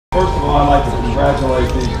First of all, I'd like to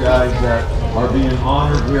congratulate these guys that are being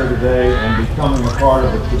honored here today and becoming a part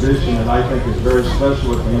of a tradition that I think is very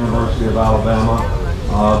special at the University of Alabama.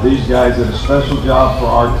 These guys did a special job for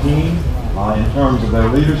our team in terms of their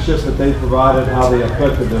leadership that they provided, how they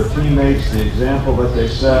affected their teammates, the example that they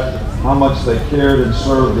set, how much they cared and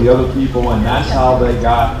served the other people, and that's how they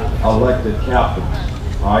got elected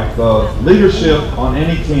captains. All right, the leadership on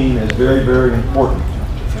any team is very, very important.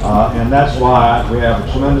 And that's why we have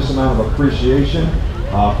a tremendous amount of appreciation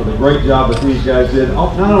for the great job that these guys did,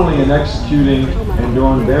 not only in executing and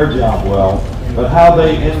doing their job well, but how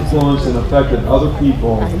they influenced and affected other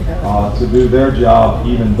people to do their job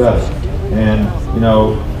even better. And, you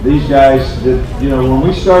know, these guys did, you know, when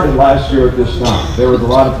we started last year at this time, there was a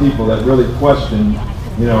lot of people that really questioned,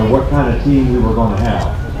 you know, what kind of team we were going to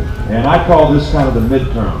have. And I call this kind of the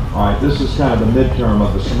midterm, all right? This is kind of the midterm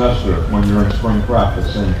of the semester when you're in spring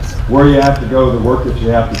practice and where you have to go, the work that you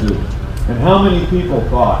have to do. And how many people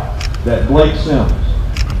thought that Blake Sims,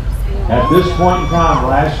 at this point in time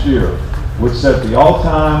last year, would set the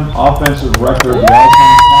all-time offensive record, the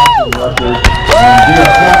all-time passing record, and be a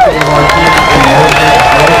captain of our team in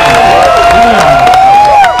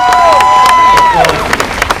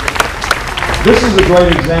the This is a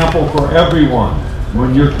great example for everyone.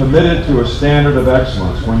 When you're committed to a standard of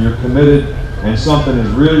excellence, when you're committed and something is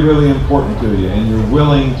really, really important to you, and you're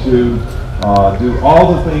willing to do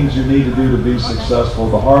all the things you need to do to be successful,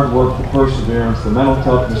 the hard work, the perseverance, the mental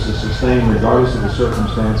toughness to sustain regardless of the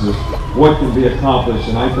circumstances, what can be accomplished.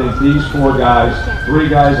 And I think these four guys, three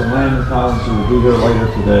guys in Landon Collins who will be here later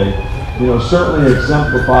today, you know, certainly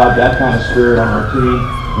exemplified that kind of spirit on our team.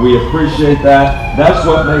 We appreciate that. That's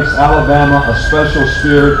what makes Alabama a special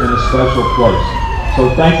spirit and a special place. So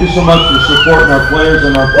thank you so much for supporting our players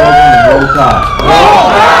and our program, and Roll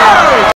Tide.